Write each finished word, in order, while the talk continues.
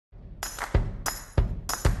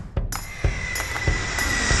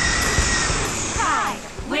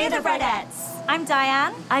the Breadettes. I'm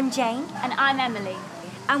Diane. I'm Jane. And I'm Emily.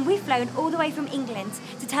 And we've flown all the way from England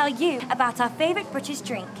to tell you about our favourite British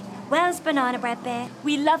drink, Wells Banana Bread Beer.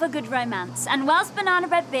 We love a good romance, and Wells Banana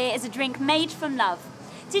Bread Beer is a drink made from love.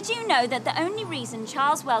 Did you know that the only reason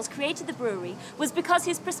Charles Wells created the brewery was because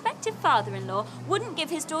his prospective father-in-law wouldn't give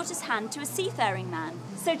his daughter's hand to a seafaring man?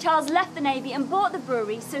 So Charles left the Navy and bought the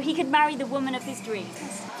brewery so he could marry the woman of his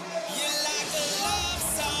dreams.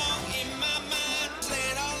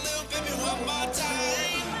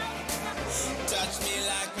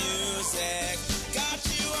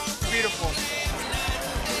 Beautiful.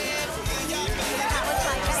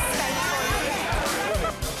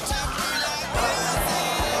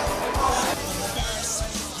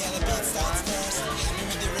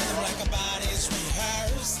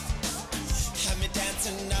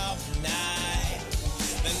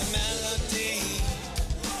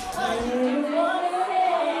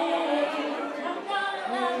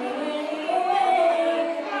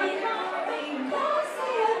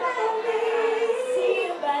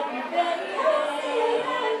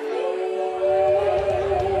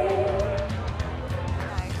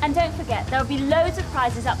 And don't forget, there will be loads of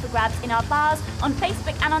prizes up for grabs in our bars, on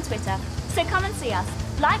Facebook and on Twitter. So come and see us.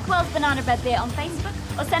 Like Wells Banana Bread Beer on Facebook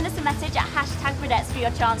or send us a message at #Breadettes for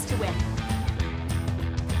your chance to win.